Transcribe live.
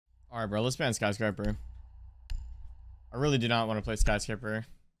Alright, bro. Let's ban Skyscraper. I really do not want to play Skyscraper.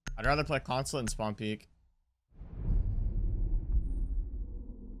 I'd rather play Consulate and Spawn Peak.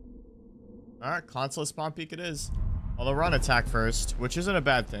 Alright, Consulate Spawn Peak it is. Although we're on attack first, which isn't a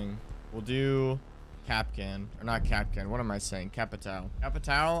bad thing. We'll do Capcan. Or not Capcan. What am I saying? Capitao.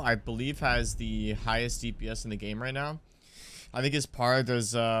 Capitao, I believe, has the highest DPS in the game right now. I think his par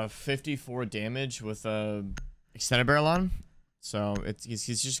does 54 damage with a extended barrel on. So he's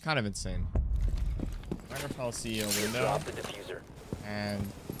just kind of insane. I'm gonna probably see a window Drop the diffuser and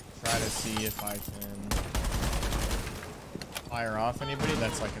try to see if I can fire off anybody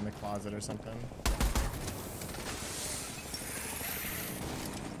that's like in the closet or something.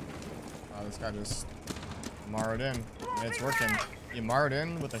 Wow, this guy just marred in. And it's working. He marred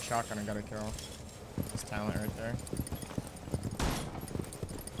in with a shotgun. I got a kill. That's talent right there.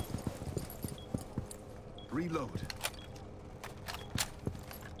 Reload.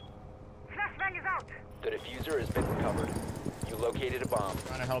 Flashbang is out. The diffuser has been recovered. You located a bomb.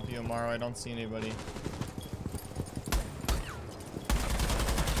 Trying to help you, Amaro. I don't see anybody.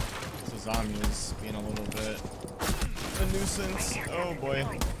 This zombie is being a little bit a nuisance. Oh boy.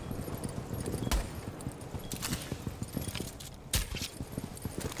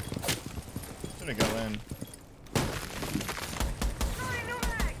 Gonna go in.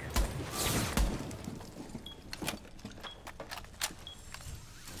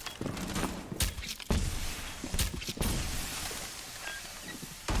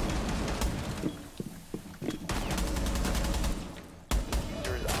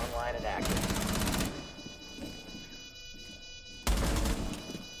 Diffuser is online and active.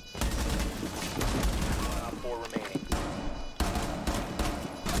 Top 4 remaining.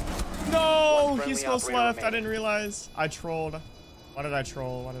 No, One he's friendly supposed operator left. I remaining. didn't realize. I trolled. Why did I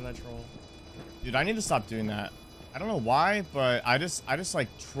troll? Why did I troll? Dude, I need to stop doing that. I don't know why, but I just like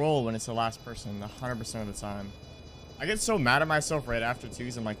troll when it's the last person 100% of the time. I get so mad at myself right after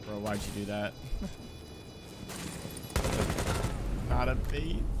twos. I'm like, bro, why'd you do that? Not a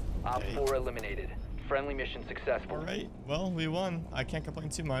bait. Op Okay. 4 eliminated. Friendly mission successful. All right. Well, we won. I can't complain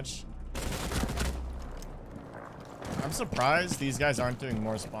too much. I'm surprised these guys aren't doing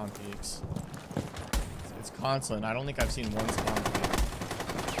more spawn peaks. It's constant. I don't think I've seen one spawn peak.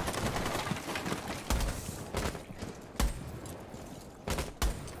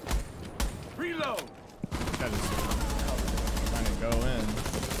 Reload. This guy just trying to go in.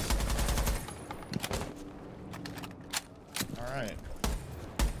 All right.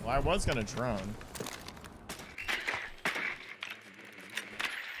 Well, I was gonna drone.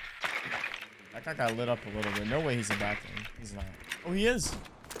 That guy got lit up a little bit. No way he's in background. He's not. Oh, he is.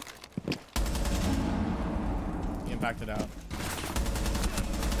 He impacted out.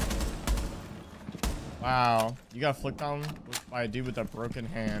 Wow. You got flicked on by a dude with a broken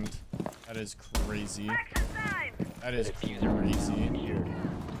hand. That is crazy. That is crazy.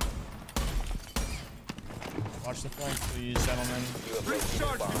 Watch the flank, please, gentlemen. You have located a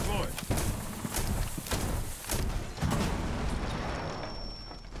Recharge bomb. deployed.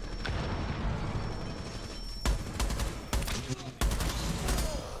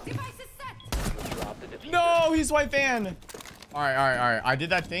 Drop the diffuser. No, he's white van. All right. I did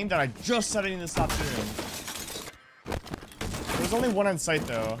that thing that I just said I needed to stop doing. There was only one on site,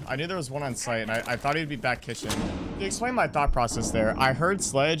 though. I knew there was one on site, and I thought he'd be back kitchen. To explain my thought process there, I heard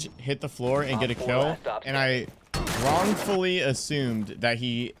Sledge hit the floor and get a kill, and I wrongfully assumed that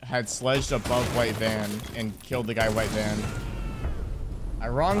he had sledged above white van and killed the guy white van. I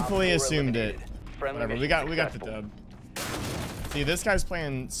wrongfully Op 4 assumed it. eliminated. Friendly Whatever, we mission got the successful. dub. See, this guy's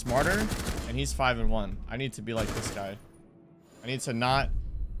playing smarter, and he's 5-1. I need to be like this guy. I need to not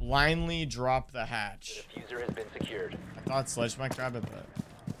blindly drop the hatch. Diffuser has been secured. I thought Sledge might grab it, but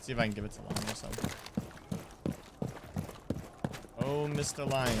let's see if I can give it to Lion or something. Oh, Mr.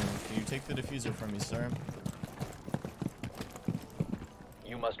 Lion, can you take the diffuser from me, sir?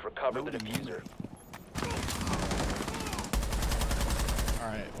 You must recover the diffuser.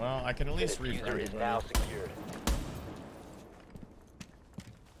 Alright, well, I can at The least read for diffuser is everybody. now secured.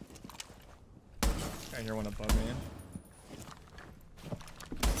 I hear one above me.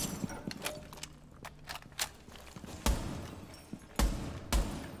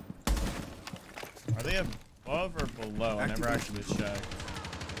 Are they above or below? I never actually checked.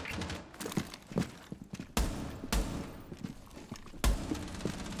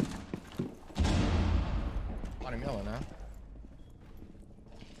 Bottom yellow now.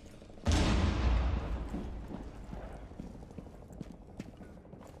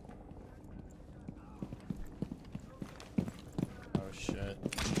 Oh shit.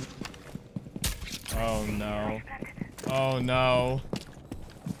 Oh no. Oh no.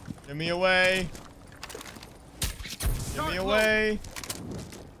 Give me away. Give me away.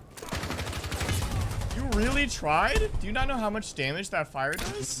 You really tried? Do you not know how much damage that fire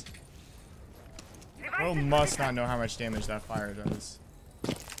does? Bro must not know how much damage that fire does.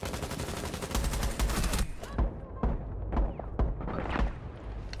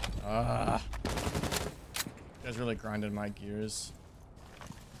 You guys really grinded my gears.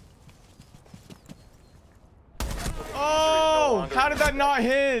 Oh, how did that not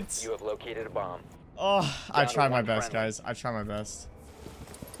hit? You have located a bomb. Oh, I tried my best, guys. I tried my best.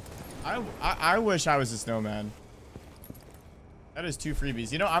 I wish I was a snowman. That is 2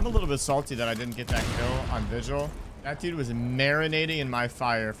 freebies. You know, I'm a little bit salty that I didn't get that kill on Vigil. That dude was marinating in my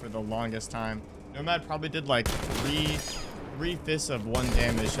fire for the longest time. Nomad probably did like three fifths of 1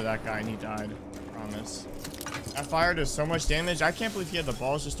 damage to that guy and he died. I promise. That fire does so much damage. I can't believe he had the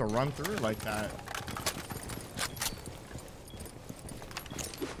balls just to run through it like that.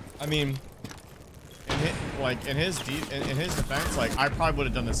 I mean, in his defense, like I probably would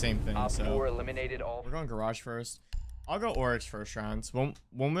have done the same thing. So eliminated all. We're going garage first. I'll go Oryx first rounds.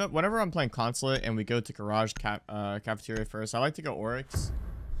 Whenever I'm playing consulate and we go to garage cafeteria first, I like to go Oryx.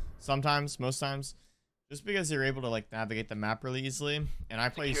 Sometimes, most times, just because you're able to like navigate the map really easily. And I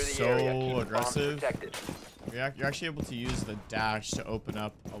play so aggressive. You're actually able to use the dash to open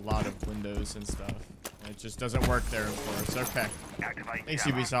up a lot of windows and stuff. And it just doesn't work there, of course. Okay. Thanks,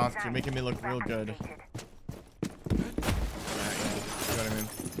 Ubisoft. You're making me look real good. Yeah, you know what I mean?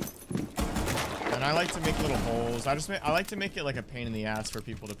 And I like to make little holes. I like to make it like a pain in the ass for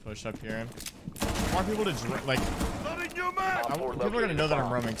people to push up here. I want people to like. People are gonna know that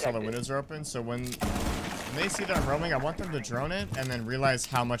I'm roaming until the windows are open. So when they see that I'm roaming, I want them to drone it and then realize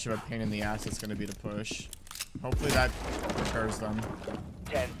how much of a pain in the ass it's gonna be to push. Hopefully that deters them.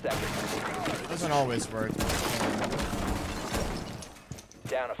 10 seconds. It doesn't always work.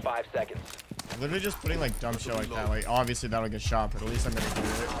 Down to 5 seconds. I'm literally just putting like dumb shit like that. Like obviously that'll get shot, but at least I'm gonna do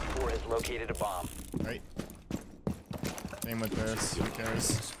it. Op 4 has located a bomb. Right. Same with this. Who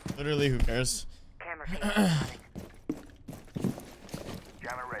cares? Literally, who cares? Camera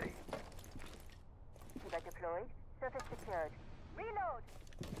Jammer ready. Shiba deployed. Surface secured. Reload.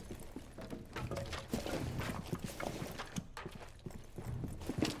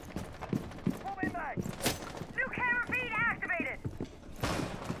 Moving back. New camera feed activated.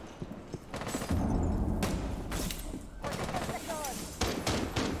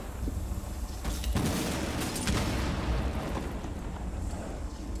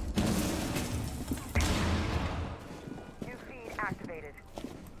 New feed activated.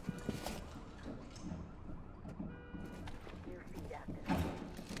 New feed activated.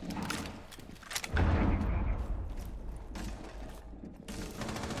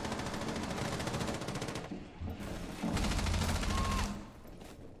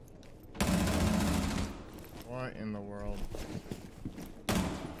 What in the world?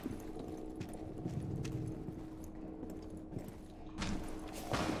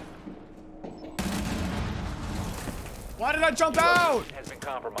 Why did I jump out? Has been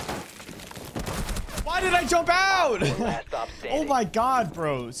compromised. Why did I jump out? Last stop Oh standing. my god,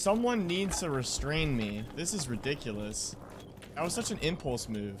 bro. Someone needs to restrain me. This is ridiculous. That was such an impulse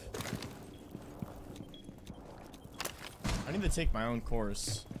move. I need to take my own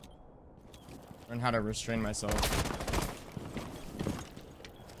course. Learn how to restrain myself.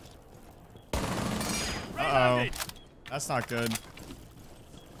 Uh-oh. That's not good.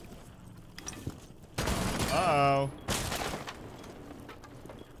 Uh-oh.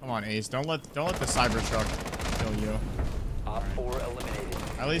 Come on, Ace. Don't let the Cybertruck kill you. Op 4 eliminated.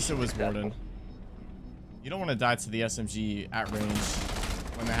 At least it was Warden. You don't want to die to the SMG at range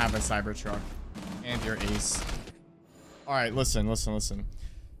when they have a Cybertruck and your Ace. Alright, listen.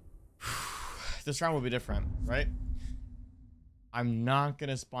 This round will be different, right? I'm not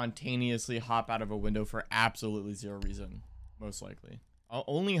going to spontaneously hop out of a window for absolutely zero reason, most likely. I'll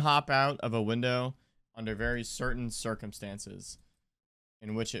only hop out of a window under very certain circumstances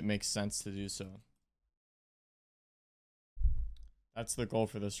in which it makes sense to do so. That's the goal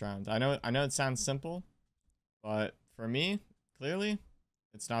for this round. I know it sounds simple, but for me, clearly,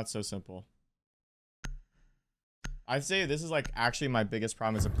 it's not so simple. I'd say this is like actually my biggest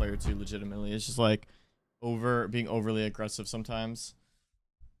problem as a player too, legitimately. It's just like being overly aggressive sometimes.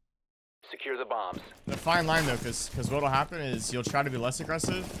 Secure the bombs. The fine line though, because what'll happen is you'll try to be less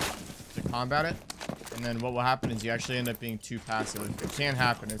aggressive to combat it, and then what will happen is you actually end up being too passive. It can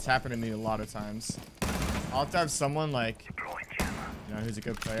happen. It's happened to me a lot of times. I'll have to have someone like, you know, who's a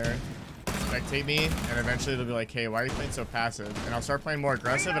good player spectate me, and eventually they'll be like, hey, why are you playing so passive? And I'll start playing more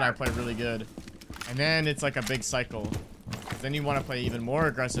aggressive and I play really good. And then it's like a big cycle. Then you want to play even more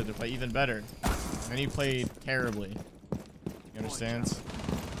aggressive to play even better. And then you play terribly. You understand?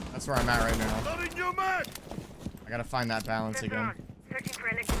 That's where I'm at right now. I gotta find that balance again. Searching for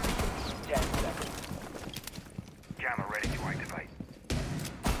electronics. 10 seconds. Jammer ready to activate.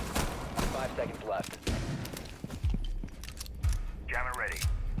 5 seconds left. Jammer ready.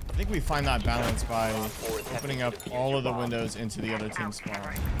 I think we find that balance by opening up all of the windows into the other team's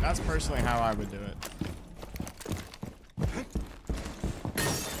spawn. That's personally how I would do it.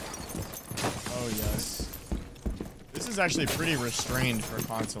 Oh yes. This is actually pretty restrained for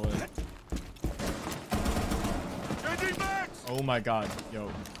consulate. Oh my god. Yo.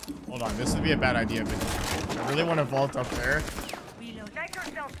 Hold on. This would be a bad idea, but I really want to vault up there. Nitro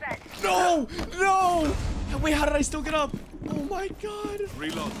cell set. No! No! Wait, how did I still get up? Oh my god.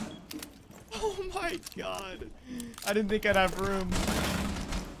 Reload. Oh my god. I didn't think I'd have room.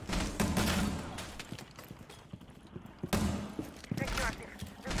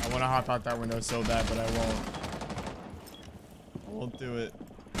 I want to hop out that window so bad, but I won't. I won't do it.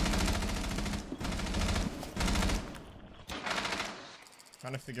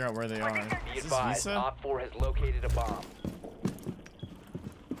 Trying to figure out where they are. Be Is this advised, Visa? Op 4 has located a bomb.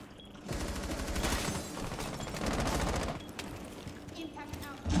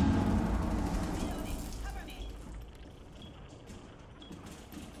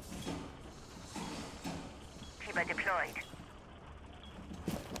 Shiba deployed.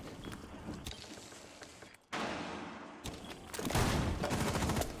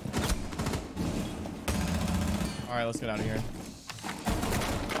 All right, let's get out of here.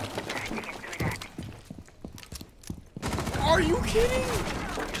 Are you kidding?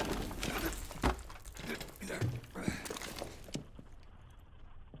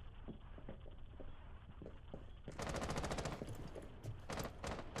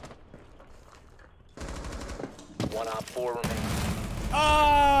 One Op 4 remains.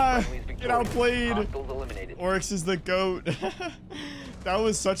 Ah! Friendly's Get victorious. outplayed. Hostiles eliminated. Oryx is the GOAT. That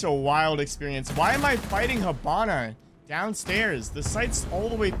was such a wild experience. Why am I fighting Habana downstairs? The site's all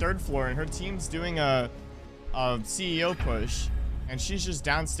the way 3rd floor and her team's doing a CEO push. And she's just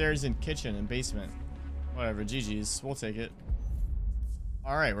downstairs in kitchen and basement. Whatever, GG's. We'll take it.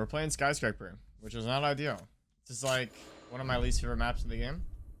 Alright, we're playing Skyscraper, which is not ideal. This is like one of my least favorite maps in the game.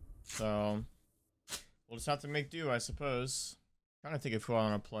 So, we'll just have to make do, I suppose. Trying to think of who I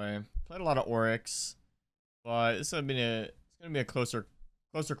want to play. Played a lot of Oryx. But it's gonna be a closer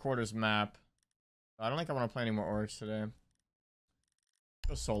quarters map. I don't think I want to play any more Oryx today.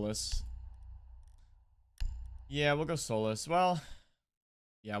 Go Solus. Yeah, we'll go Solus. Well,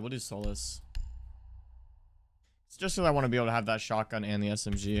 yeah, we'll do Solus. It's just because I want to be able to have that shotgun and the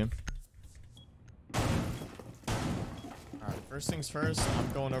SMG. Alright, first things first,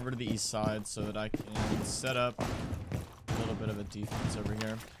 I'm going over to the east side so that I can set up a little bit of a defense over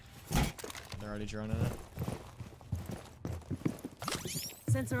here. They're already droning it.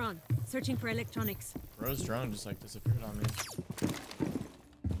 Sensor on. Searching for electronics. Bro's drone just like disappeared on me.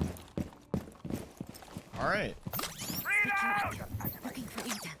 Alright. Looking for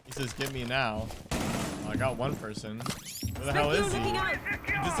intel. He says, get me now. Oh, I got one person. Where the hell is he?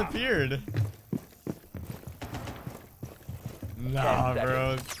 He disappeared. Nah,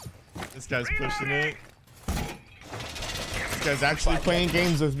 bro. This guy's pushing it. This guy's actually playing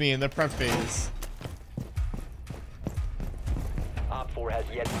games with me in the prep phase. Op 4 has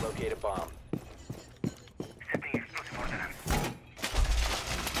yet to locate a bomb. Setting explosive ordnance.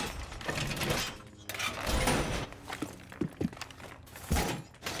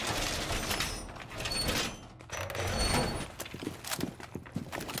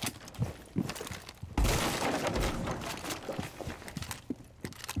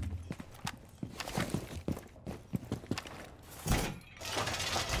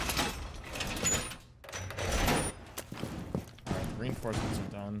 Reinforcements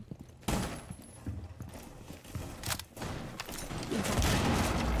are done.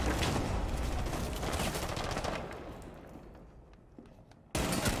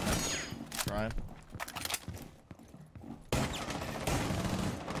 Try.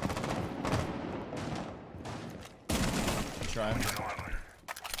 Try.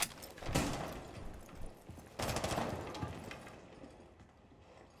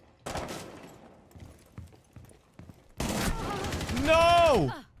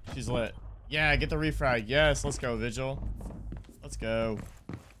 No! She's lit. Yeah, get the refrag. Yes, let's go, Vigil. Let's go.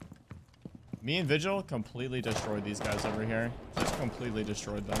 Me and Vigil completely destroyed these guys over here. Just completely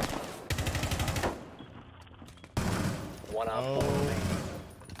destroyed them. One Op 4 Oh. remains.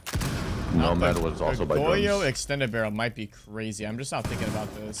 Nomad was also by Goyo drones. extended barrel might be crazy. I'm just not thinking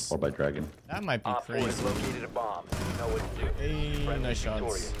about this. Or by Dragon. That might be Op 4 has crazy. located a bomb. You know what to do. Hey, Friendly nice shots.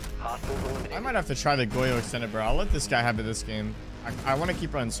 victorious. Hostiles eliminated. I might have to try the Goyo extended barrel. I'll let this guy have it this game. I want to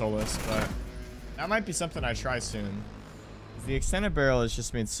keep running Solus, but that might be something I try soon. The extended barrel has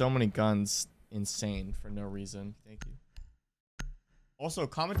just made so many guns insane for no reason. Thank you. Also,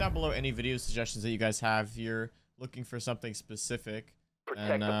 comment down below any video suggestions that you guys have if you're looking for something specific. Protect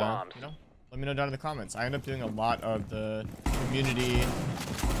And, the bombs. you know, let me know down in the comments. I end up doing a lot of the community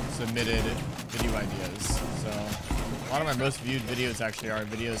submitted video ideas. So a lot of my most viewed videos actually are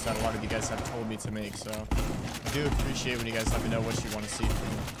videos that a lot of you guys have told me to make. So I do appreciate when you guys let me know what you want to see from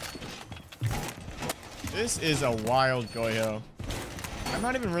me. This is a wild Goyo. I'm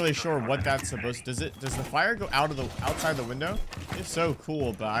not even really sure what that's supposed to. Does the fire go outside the window? If so,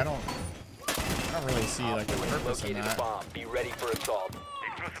 cool, but I don't really see like a purpose in that. Bomb. Be ready for assault.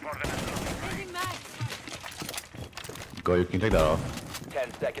 Changing mag. Go, you can take that off.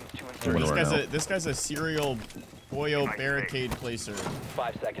 10 seconds to Bring insert. it right now. This guy's a serial Goyo barricade placer.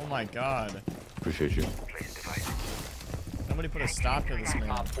 5 seconds. Oh my god. Appreciate you. Somebody put a stop to this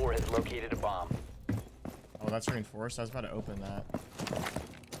man. Op 4 has located a bomb. Oh, that's reinforced. I was about to open that.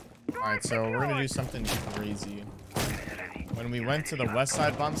 Alright, so we're gonna do something crazy. When we went to the west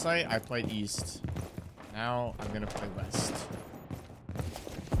side bomb site, I played east. Now I'm gonna play west.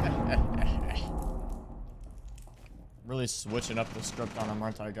 Really switching up the script on them,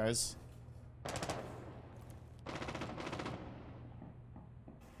 aren't I, guys?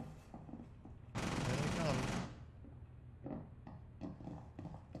 Here they come.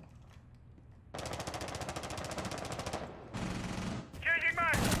 Changing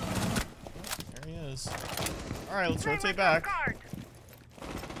mag. There he is. Alright, let's rotate back.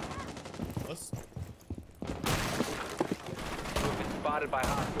 Let's... Movement spotted by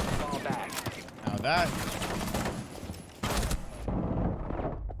hostiles. Fall back. Now that...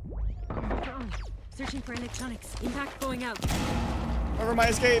 They're on. Searching for electronics. Impact going out. Over my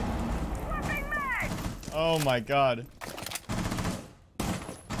escape! Oh my god.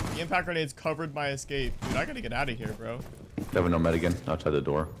 The impact grenades covered my escape. Dude, I gotta get out of here, bro. Have a Nomad again outside the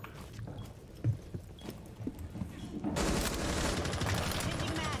door.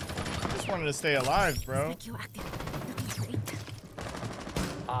 Changing mag. I just wanted to stay alive, bro. Q active. Looking great.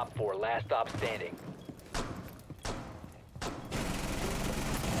 Op 4, last stop standing.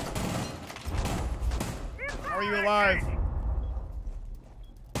 How are you alive?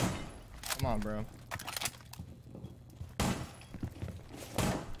 Come on, bro.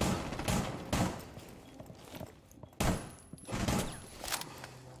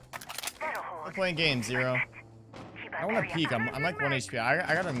 I'm playing game, Zero. I don't want to peek. I'm like 1 HP.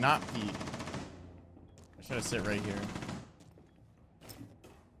 I gotta not peek. I should have sit right here.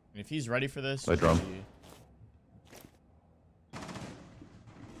 And if he's ready for this, Play drum. GG.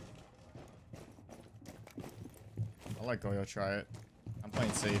 I'll let Goyo try it. I'm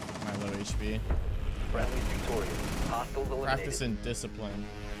playing safe with my low HP. Friendly victorious. Hostiles eliminated. Practicing discipline.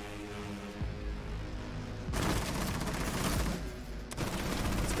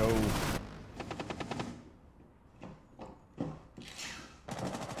 Let's go.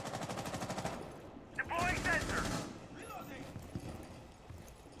 Deploying sensor.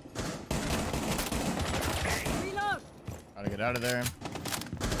 Reload. Gotta get out of there.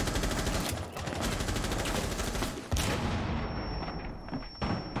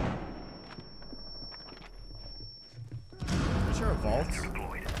 Is there a vault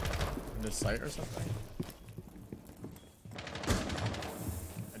Deployed. in this site or something?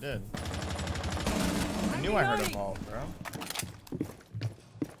 I did. I knew I heard a vault, bro.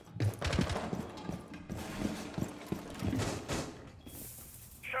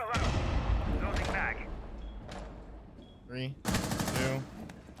 Show out. Loading mag. 3, 2,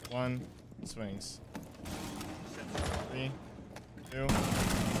 1, swings. 3, 2.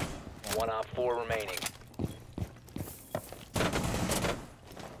 One Op 4 remaining.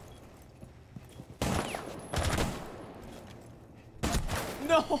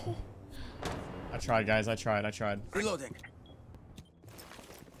 No! I tried, guys. I tried. Reloading.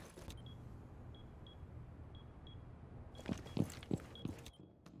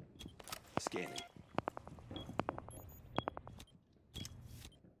 Scanning.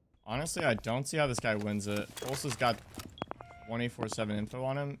 Honestly, I don't see how this guy wins it. Pulse's got 24/7 info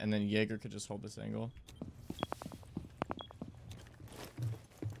on him, and then Jaeger could just hold this angle.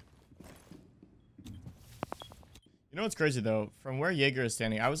 You know what's crazy though? From where Jaeger is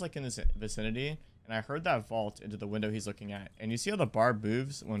standing, I was like in this vicinity, and I heard that vault into the window he's looking at. And you see how the barb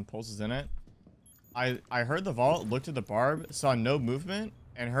moves when Pulse is in it? I heard the vault, looked at the barb, saw no movement,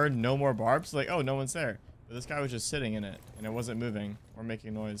 and heard no more barbs. Like, oh, no one's there. But this guy was just sitting in it, and it wasn't moving or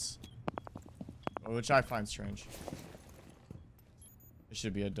making noise. Which I find strange. It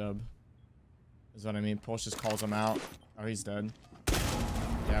should be a dub. Is what I mean. Pulse just calls him out. Oh, he's dead.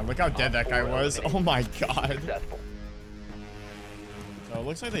 Yeah, look how dead that guy was. Oh my god. So it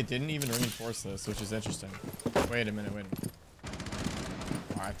looks like they didn't even reinforce this, which is interesting. Wait a minute,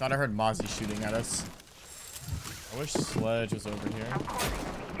 Oh, I thought I heard Mozzie shooting at us. I wish Sledge was over here.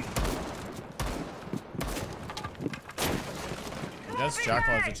 I guess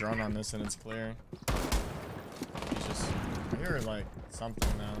Jackal has a drone on this and it's clear. He's just... I hear like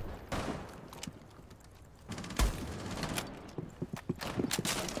something now.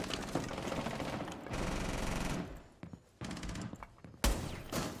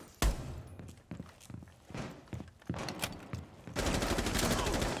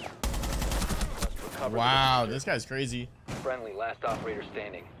 Wow, this guy's crazy. Friendly, last operator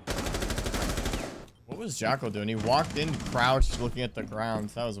standing. What was Jackal doing? He walked in, crouched, looking at the ground.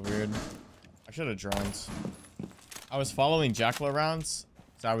 That was weird. I should have drones. I was following Jackal around, so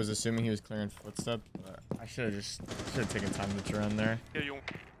I was assuming he was clearing footsteps, but I should have taken time to drone there.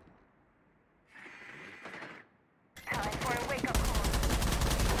 Time for a wake-up call.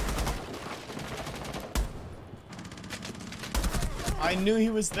 I knew he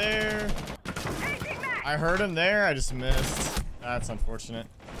was there. I heard him there. I just missed. That's unfortunate.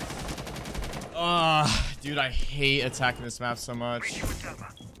 Dude, I hate attacking this map so much.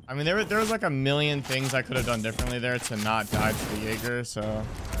 I mean, there was like a million things I could have done differently there to not die to the Jaeger, so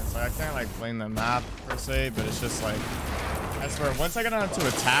it's like I can't like blame the map per se, but it's just like, I swear, once I get on to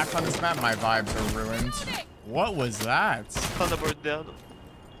attack on this map, my vibes are ruined. What was that? Thunderbird down.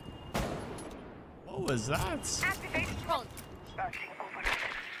 What was that? Activate front.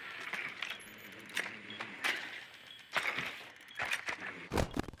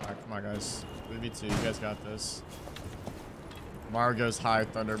 Alright, come on, guys. 3v2, you guys got this. Margo's high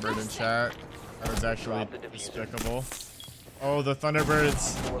Thunderbird in chat. That was actually despicable. Oh, the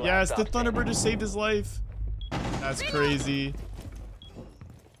Thunderbirds. Yes, the Thunderbird just saved his life. That's crazy.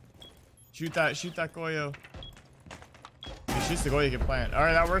 Shoot that Goyo. If he shoots the Goyo, you can plant.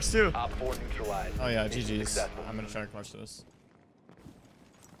 Alright, that works too. Oh yeah, GG's. I'm gonna try to clutch this.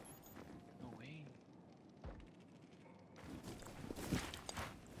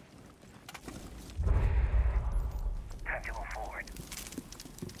 Time to move forward.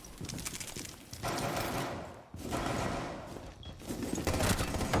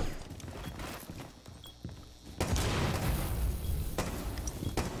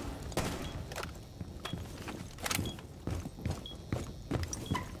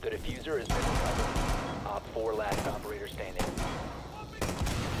 The diffuser has been recovered. Op 4 last operator standing.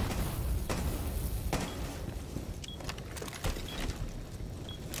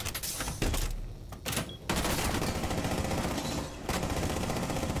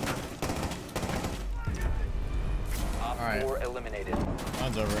 Op 4 eliminated.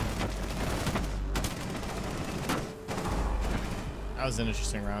 Round's over. That was an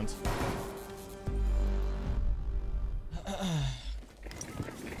interesting round.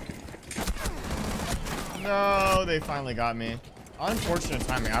 No, they finally got me. Unfortunate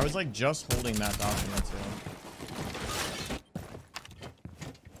timing. I was like just holding that document too.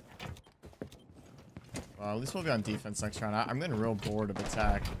 Well, at least we'll be on defense next round. I'm getting real bored of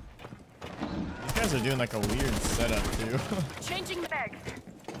attack. These guys are doing like a weird setup too. Changing bags.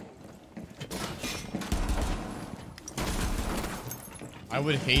 I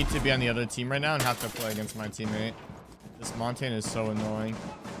would hate to be on the other team right now and have to play against my teammate. This Montaigne is so annoying.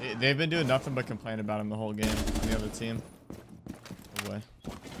 They've been doing nothing but complain about him the whole game on the other team. No way.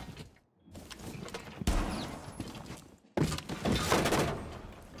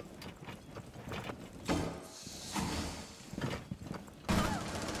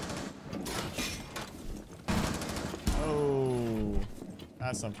 Oh,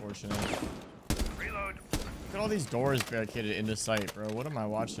 that's unfortunate. Reload. Look at all these doors barricaded into sight, bro. What am I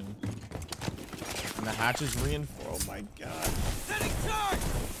watching? And the hatch is reinforced. Oh my god. I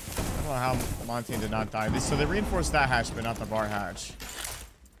don't know how Montaigne did not die. So they reinforced that hatch, but not the bar hatch.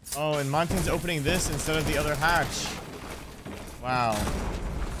 Oh, and Montaigne's opening this instead of the other hatch. Wow.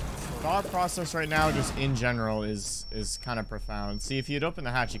 Thought process right now, just in general, is kind of profound. See, if he had opened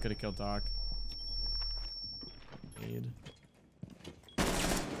the hatch, he could have killed Doc. Aid.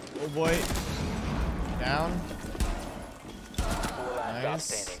 Oh boy. Down.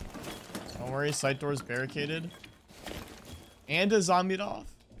 Nice. Don't worry, site door's barricaded. And a zombied off.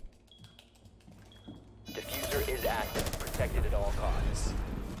 Diffuser is active. Protected at all costs.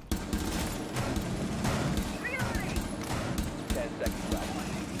 10 seconds left.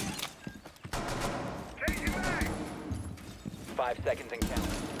 seconds and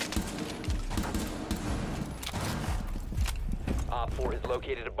counting. Op 4 has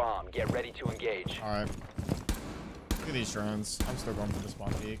located a bomb. Get ready to engage. All right. Look at these drones. I'm still going for the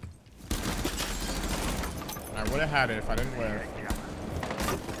spawn peak. I would have had it if I didn't live.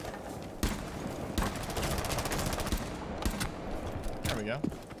 There we go.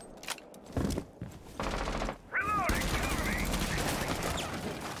 Reloading. Cover me.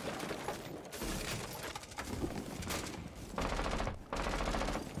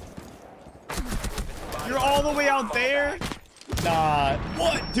 You're all the way out there? Nah.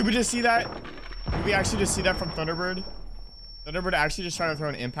 What? Did we just see that? Did we actually just see that from Thunderbird? Thunderbird actually just tried to throw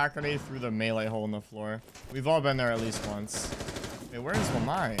an impact grenade through the melee hole in the floor. We've all been there at least once. Wait, where is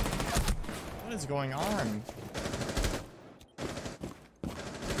Lamai? What is going on?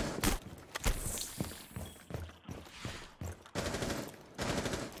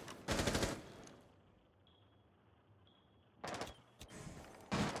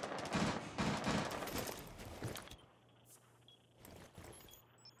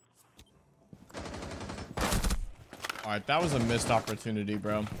 Alright, that was a missed opportunity,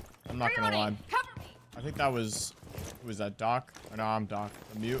 bro. I'm not gonna lie. I think that was... Who was that, Doc? Or no, I'm Doc.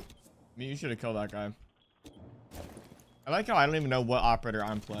 The Mute. Mute, you should have killed that guy. I like how I don't even know what operator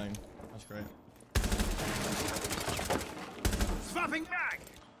I'm playing. That's great. Swapping back.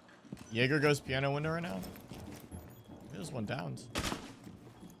 Jaeger goes piano window right now. There's one down.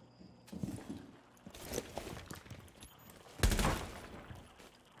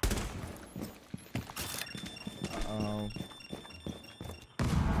 Uh-oh.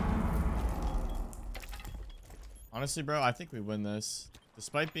 Honestly, bro, I think we win this.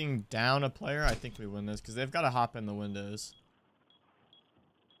 Despite being down a player, I think we win this because they've got to hop in the windows.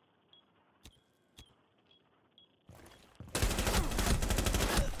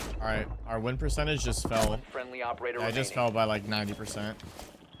 All right, our win percentage just fell. Friendly operator Yeah, it just fell by like 90%.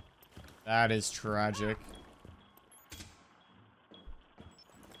 That is tragic.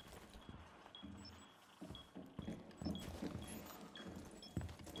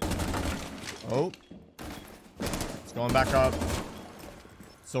 Oh. It's going back up.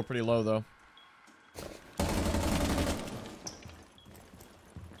 Still pretty low though.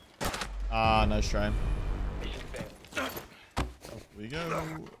 Ah, nice try. Up we go.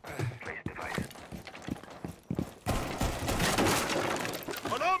 Place device.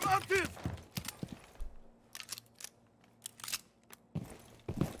 Alarm active.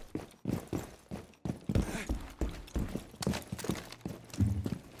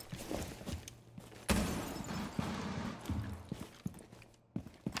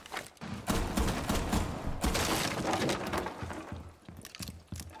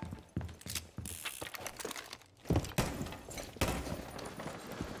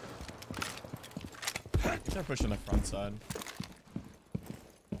 They're pushing the front side.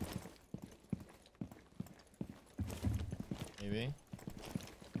 Maybe.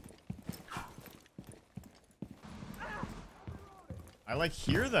 I like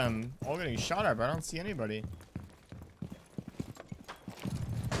hear them all getting shot at, but I don't see anybody.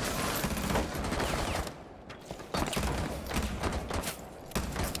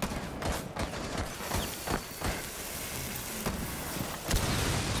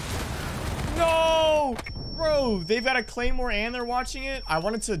 No! Bro, they've got a Claymore and they're watching it. I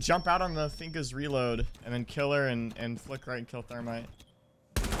wanted to jump out on the Thinka's reload and then kill her and flick right and kill Thermite.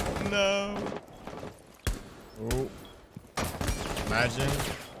 No. Oh. Imagine.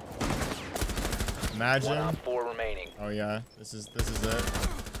 Imagine. One op 4 remaining. Oh yeah, this is it.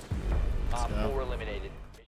 Op go. 4 eliminated.